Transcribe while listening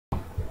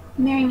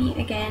Marry me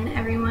again,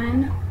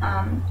 everyone.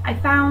 I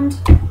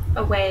found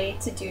a way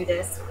to do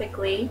this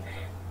quickly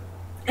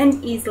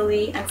and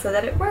easily and so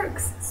that it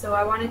works. So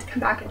I wanted to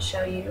come back and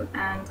show you.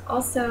 And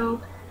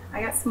also,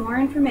 I got some more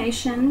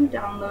information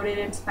downloaded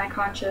into my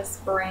conscious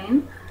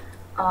brain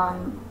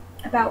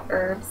about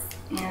herbs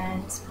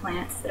and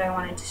plants that I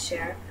wanted to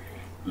share.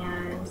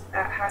 And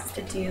that has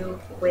to do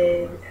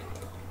with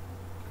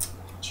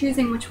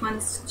choosing which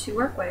ones to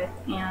work with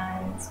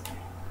and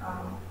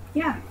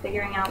yeah,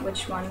 figuring out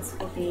which ones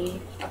will be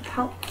of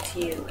help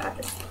to you at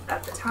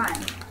the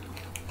time.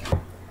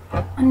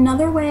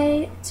 Another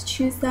way to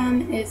choose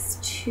them is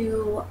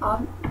to,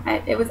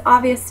 it was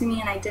obvious to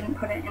me and I didn't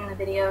put it in the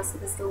video, so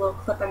this is a little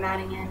clip I'm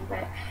adding in,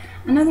 but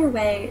another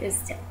way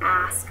is to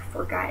ask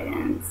for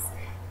guidance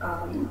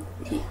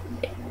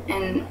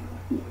and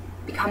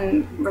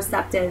become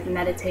receptive,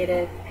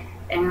 meditative,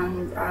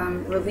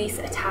 and release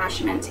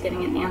attachment to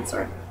getting an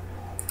answer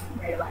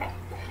right away.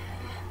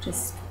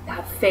 Just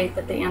have faith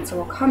that the answer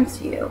will come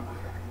to you.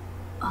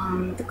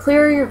 The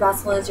clearer your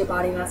vessel is, your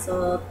body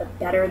vessel, the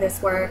better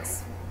this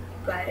works,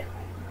 but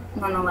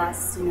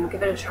nonetheless,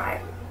 give it a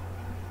try.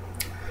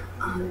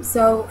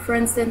 So for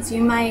instance,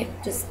 you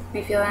might just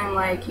be feeling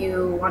like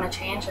you want to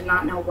change and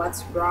not know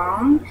what's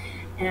wrong,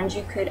 and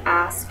you could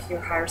ask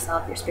your higher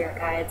self, your spirit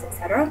guides,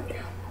 etc.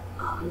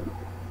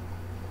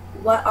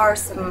 What are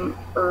some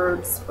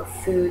herbs or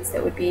foods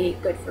that would be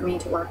good for me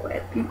to work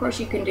with? And of course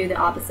you can do the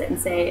opposite and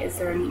say, is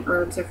there any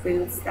herbs or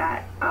foods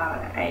that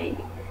I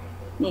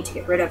need to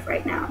get rid of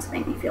right now to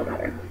make me feel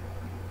better?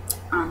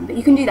 But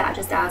you can do that,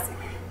 just ask,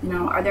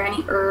 are there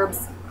any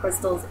herbs,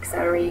 crystals,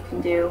 etc. You can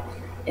do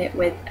it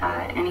with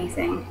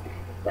anything,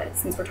 but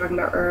since we're talking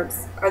about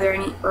herbs, are there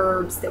any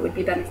herbs that would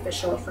be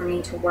beneficial for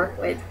me to work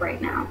with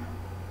right now?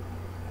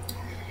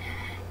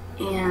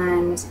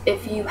 And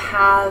if you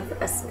have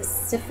a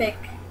specific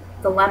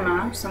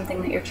dilemma, something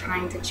that you're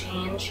trying to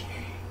change,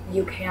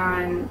 you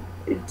can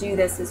do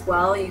this as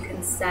well. You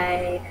can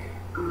say,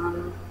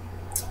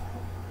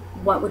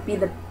 what would be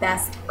the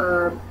best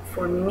herb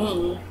for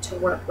me to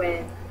work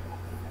with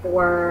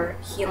for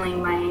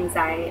healing my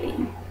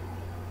anxiety,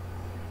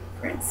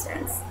 for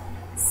instance.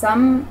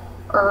 Some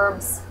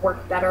herbs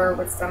work better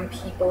with some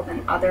people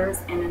than others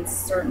and in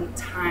certain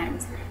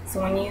times.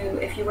 So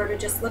if you were to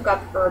just look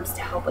up herbs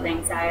to help with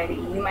anxiety,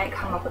 you might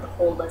come up with a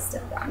whole list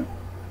of them.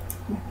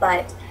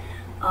 But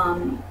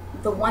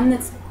the one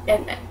that's,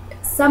 and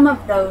some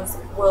of those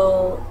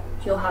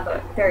you'll have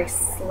a very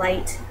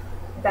slight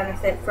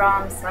benefit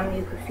from, some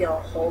you could feel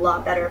a whole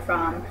lot better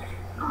from,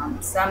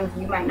 some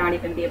you might not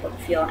even be able to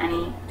feel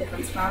any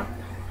difference from.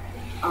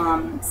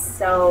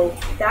 So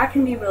that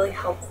can be really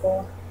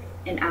helpful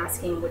in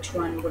asking which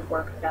one would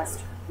work best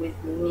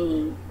with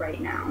me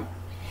right now,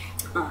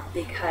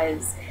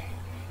 because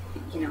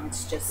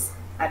it's just,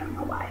 I don't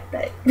know why,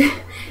 but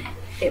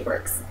it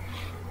works.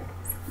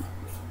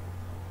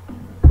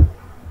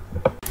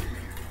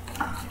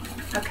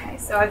 Okay,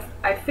 so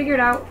I've figured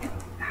out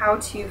how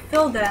to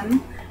fill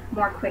them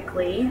more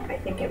quickly. I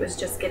think it was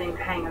just getting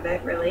the hang of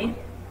it, really.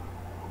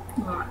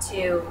 You want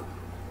to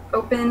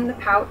open the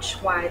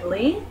pouch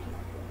widely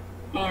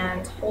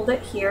and hold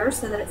it here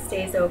so that it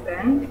stays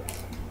open.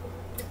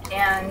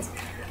 And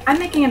I'm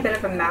making a bit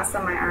of a mess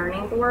on my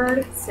ironing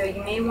board, so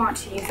you may want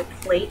to use a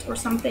plate or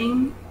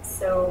something,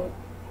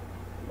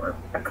 or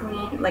a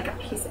clean, like a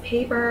piece of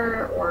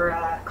paper or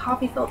a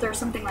coffee filter or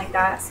something like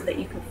that, so that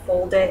you can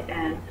fold it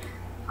and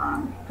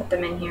put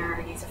them in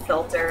here. Use a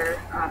filter,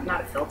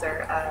 not a filter,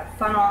 a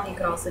funnel. You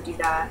could also do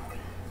that,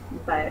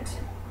 but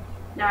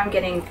now I'm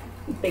getting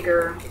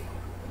bigger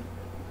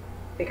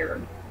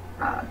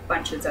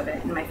bunches of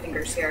it in my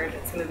fingers here.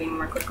 It's moving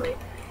more quickly.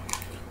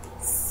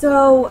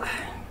 So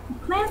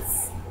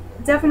plants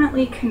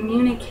definitely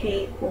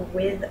communicate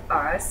with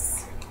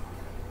us.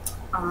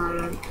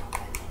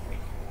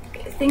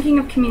 Thinking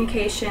of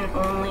communication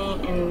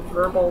only in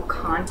verbal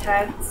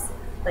context,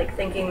 like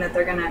thinking that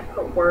they're going to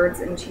put words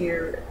into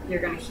you're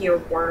going to hear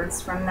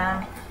words from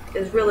them,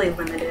 is really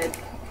limited.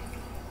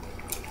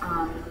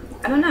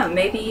 I don't know,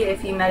 maybe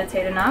if you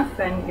meditate enough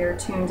and you're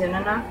tuned in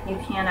enough,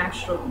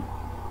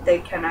 they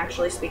can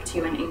actually speak to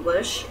you in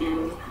English,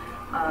 and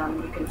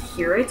you can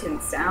hear it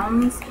in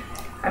sounds.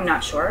 I'm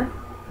not sure,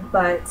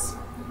 but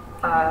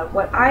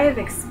what I have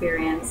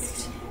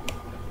experienced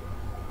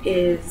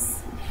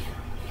is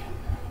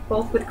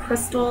both with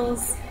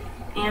crystals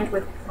and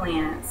with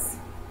plants,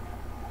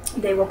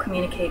 they will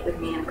communicate with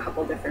me in a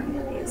couple different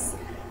ways.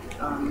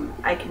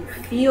 I can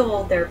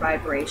feel their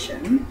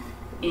vibration,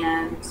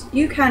 and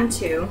you can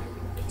too,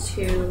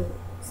 to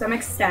some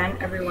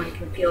extent. Everyone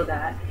can feel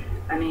that.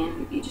 I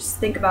mean, you just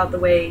think about the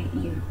way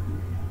you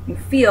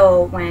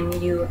feel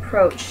when you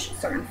approach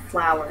certain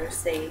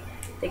flowers. They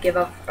give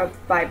off a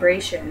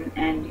vibration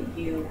and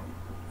you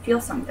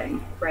feel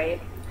something, right?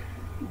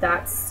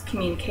 That's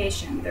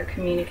communication. They're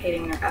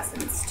communicating their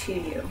essence to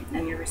you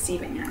and you're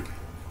receiving it.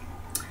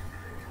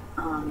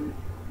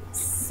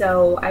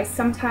 So I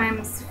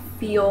sometimes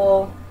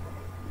feel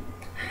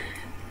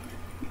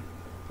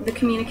the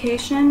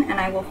communication and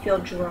I will feel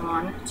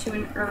drawn to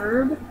an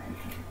herb.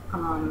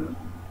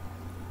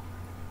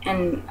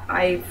 And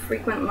I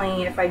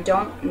frequently, if I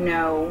don't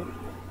know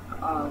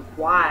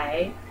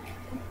why,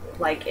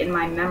 like in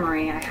my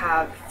memory, I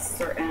have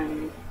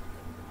certain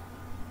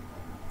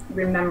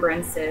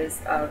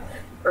remembrances of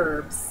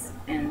herbs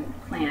and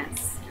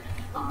plants,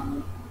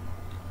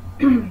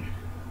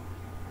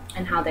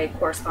 and how they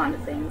correspond to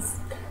things.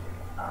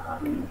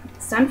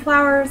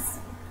 Sunflowers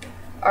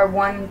are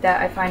one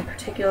that I find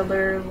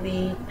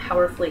particularly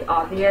powerfully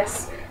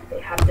obvious.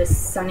 They have this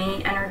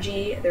sunny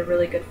energy. They're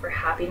really good for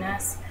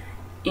happiness.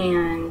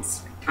 And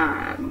so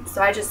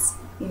I just,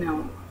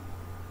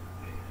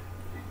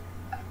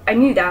 I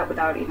knew that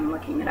without even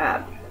looking it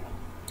up.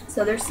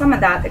 So there's some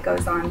of that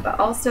goes on, but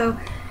also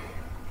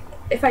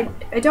if I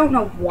don't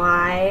know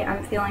why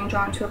I'm feeling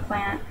drawn to a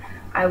plant,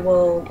 I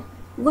will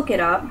look it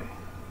up,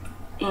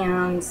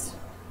 and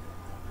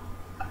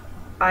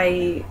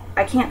I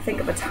can't think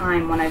of a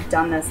time when I've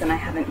done this and I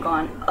haven't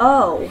gone,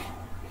 oh,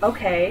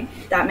 okay,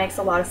 that makes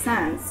a lot of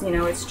sense.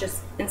 It's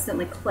just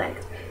instantly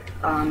clicked.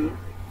 And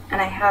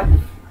I have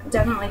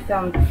definitely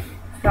found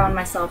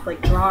myself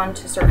like drawn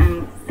to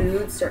certain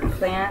foods, certain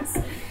plants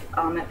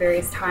at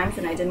various times,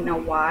 and I didn't know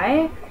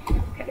why.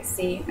 Okay,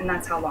 see, and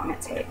that's how long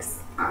it takes.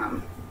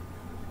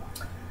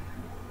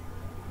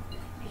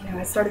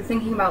 I started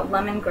thinking about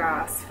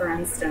lemongrass, for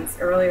instance,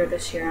 earlier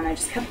this year, and I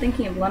just kept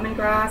thinking of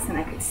lemongrass, and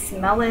I could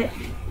smell it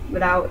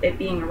without it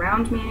being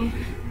around me,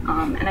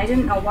 and I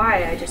didn't know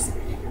why. I just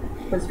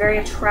was very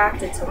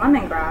attracted to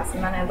lemongrass,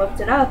 and then I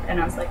looked it up,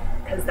 and I was like,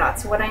 because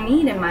that's what I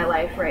need in my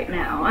life right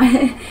now,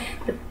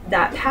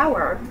 that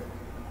power.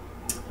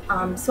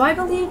 So I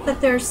believe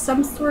that there's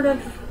some sort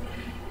of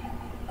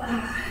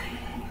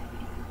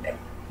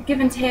give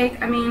and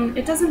take. I mean,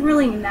 it doesn't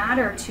really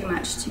matter too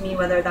much to me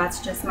whether that's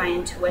just my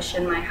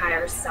intuition, my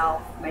higher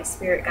self, my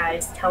spirit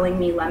guides telling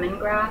me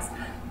lemongrass,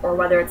 or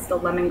whether it's the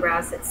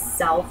lemongrass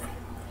itself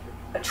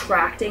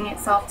attracting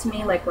itself to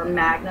me, like we're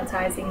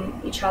magnetizing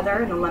each other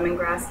and the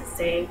lemongrass is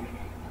saying,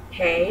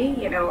 hey,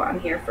 I'm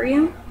here for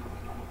you.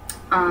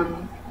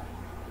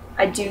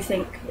 I do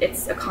think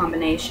it's a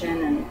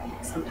combination, and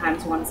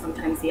sometimes one,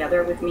 sometimes the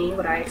other with me,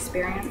 what I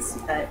experience,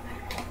 but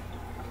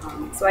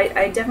so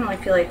I definitely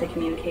feel like they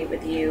communicate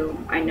with you.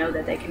 I know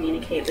that they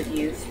communicate with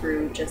you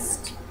through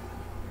just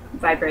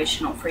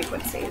vibrational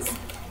frequencies.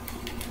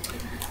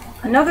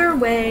 Another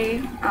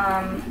way,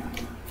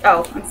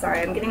 oh, I'm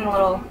sorry, I'm getting a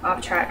little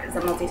off track because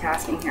I'm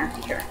multitasking here.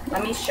 Here,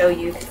 let me show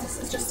you, because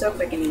this is just so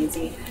quick and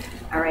easy.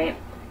 All right,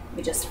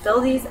 we just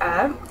fill these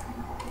up,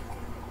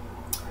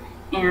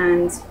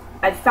 and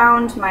I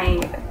found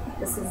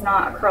this is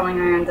not a curling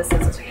iron, this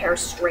is a hair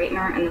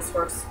straightener, and this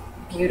works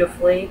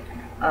beautifully.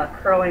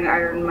 Curling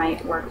iron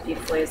might work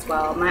beautifully as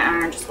well. My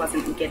iron just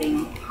wasn't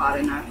getting hot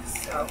enough,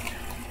 so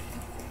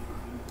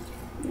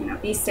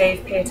be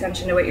safe, pay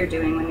attention to what you're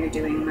doing when you're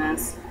doing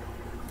this.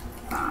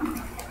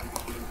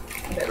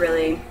 But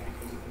really,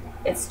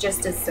 it's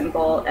just as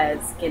simple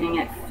as getting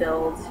it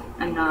filled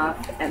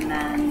enough and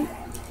then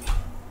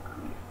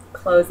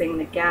closing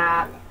the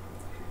gap.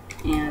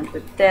 And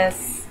with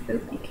this,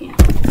 oops, you can't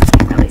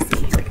really see,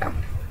 here we go.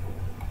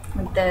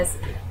 With this,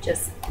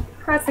 just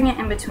pressing it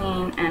in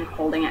between and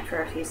holding it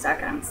for a few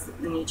seconds.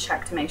 Then you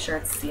check to make sure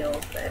it's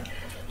sealed, but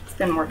it's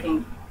been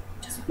working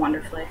just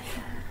wonderfully.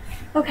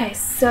 Okay,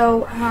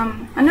 so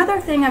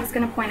another thing I was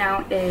going to point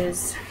out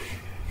is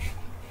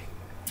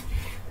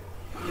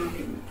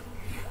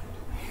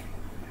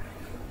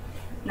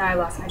now I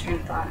lost my train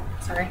of thought.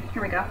 Sorry,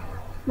 here we go.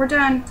 We're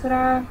done,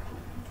 ta-da!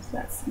 So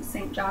that's some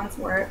St. John's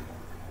wort.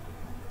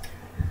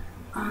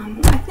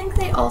 I think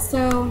they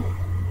also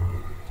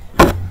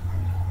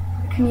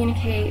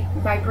communicate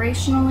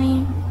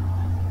vibrationally,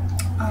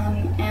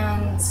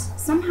 and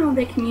somehow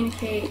they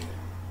communicate,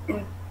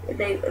 and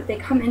they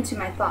come into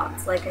my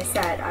thoughts. Like I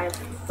said, I've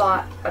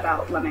thought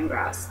about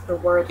lemongrass. The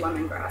word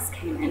lemongrass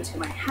came into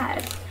my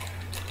head.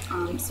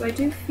 So I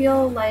do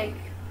feel like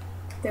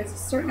there's a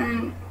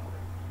certain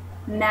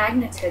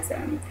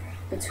magnetism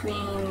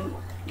between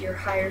your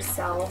higher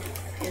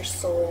self, your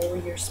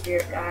soul, your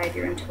spirit guide,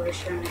 your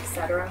intuition,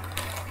 etc.,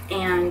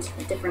 and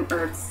different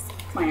herbs,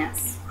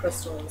 plants,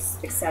 crystals,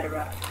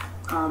 etc.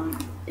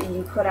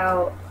 You put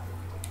out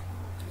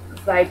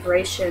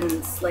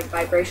vibrations, like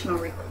vibrational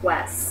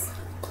requests,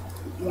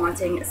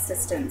 wanting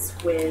assistance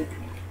with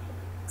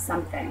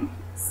something,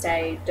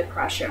 say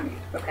depression,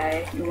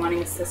 okay? You're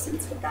wanting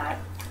assistance with that.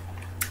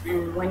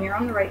 And when you're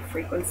on the right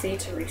frequency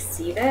to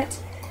receive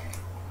it,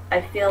 I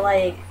feel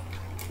like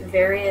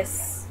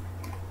various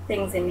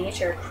things in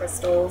nature,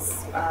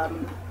 crystals,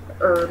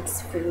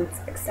 herbs, foods,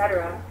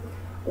 etc.,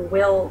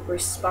 will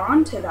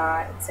respond to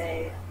that and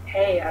say,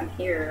 hey, I'm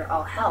here,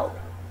 I'll help.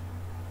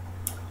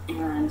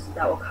 And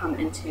that will come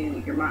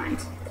into your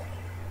mind.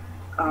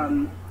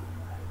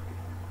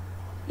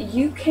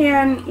 You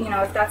can,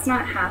 if that's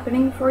not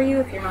happening for you,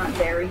 if you're not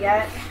there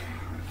yet,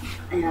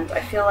 and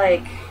I feel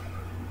like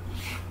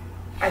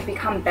I've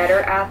become better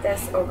at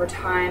this over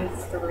time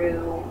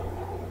through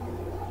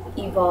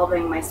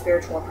evolving my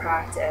spiritual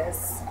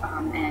practice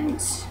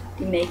and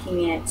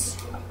making it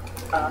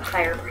a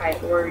higher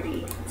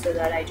priority, so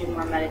that I do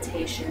more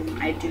meditation,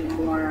 I do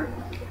more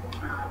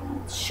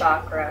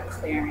chakra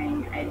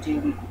clearing. I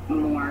do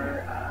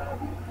more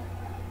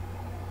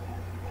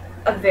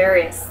of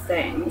various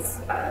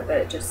things,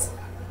 but just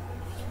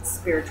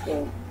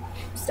spiritual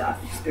stuff,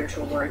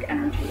 spiritual work,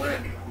 energy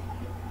work,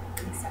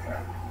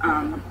 etc.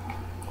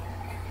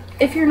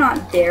 If you're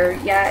not there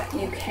yet,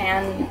 you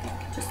can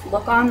just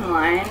look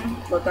online,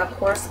 look up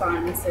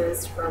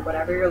correspondences for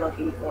whatever you're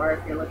looking for.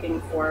 If you're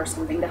looking for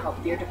something to help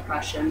with your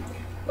depression,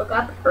 look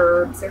up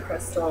herbs or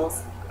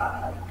crystals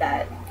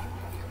that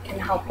can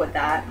help with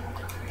that.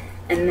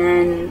 And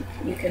then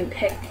you can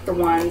pick the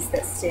ones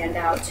that stand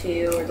out to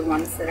you or the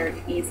ones that are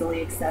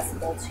easily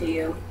accessible to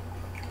you,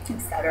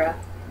 etc.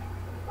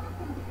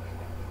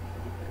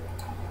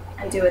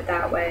 And do it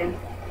that way.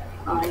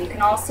 You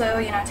can also,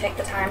 take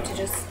the time to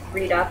just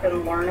read up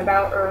and learn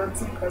about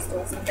herbs and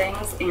crystals and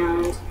things,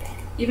 and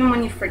even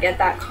when you forget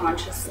that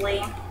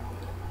consciously,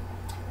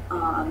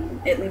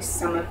 at least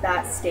some of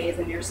that stays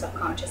in your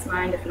subconscious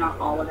mind, if not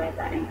all of it.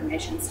 That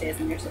information stays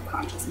in your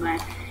subconscious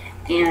mind,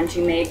 and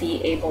you may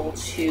be able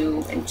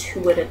to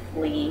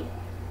intuitively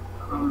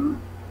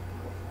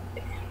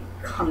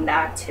come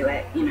back to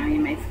it. You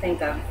may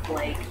think of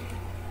like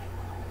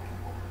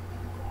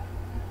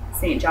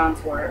St.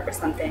 John's wort or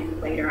something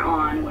later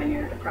on when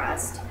you're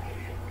depressed,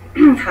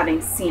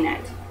 having seen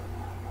it.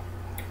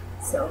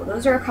 So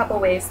those are a couple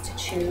ways to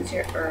choose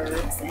your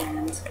herbs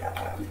and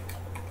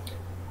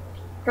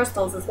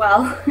crystals as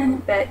well,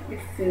 but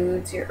your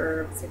foods, your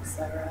herbs,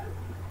 etc.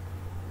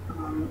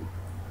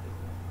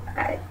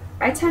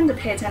 I tend to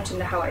pay attention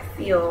to how I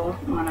feel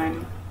when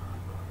I'm,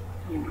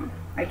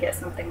 I get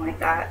something like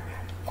that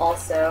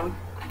also,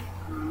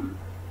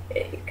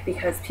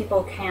 because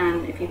people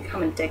can, if you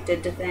become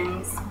addicted to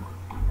things,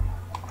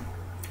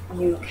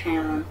 you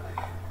can,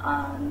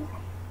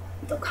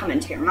 they'll come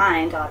into your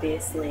mind,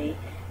 obviously,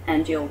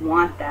 and you'll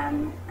want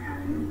them,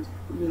 and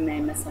you may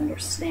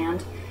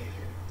misunderstand.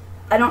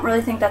 I don't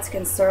really think that's a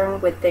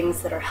concern with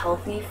things that are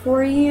healthy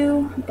for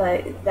you,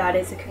 but that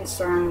is a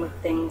concern with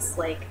things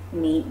like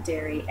meat,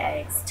 dairy,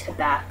 eggs,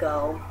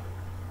 tobacco,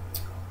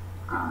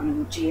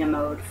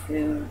 GMO'd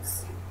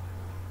foods,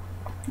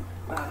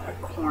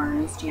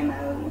 corns,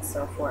 GMO, and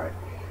so forth.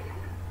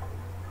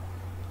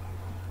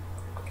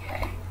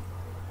 Okay,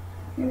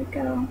 here we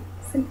go,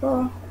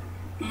 simple.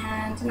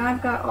 And now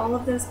I've got all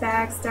of those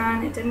bags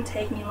done. It didn't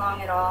take me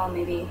long at all,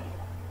 maybe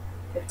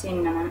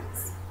 15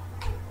 minutes.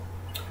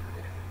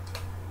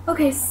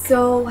 Okay,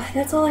 so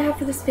that's all I have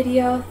for this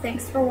video.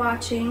 Thanks for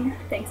watching.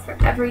 Thanks for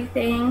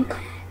everything.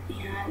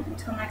 And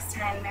until next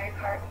time,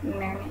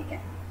 marry me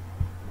again.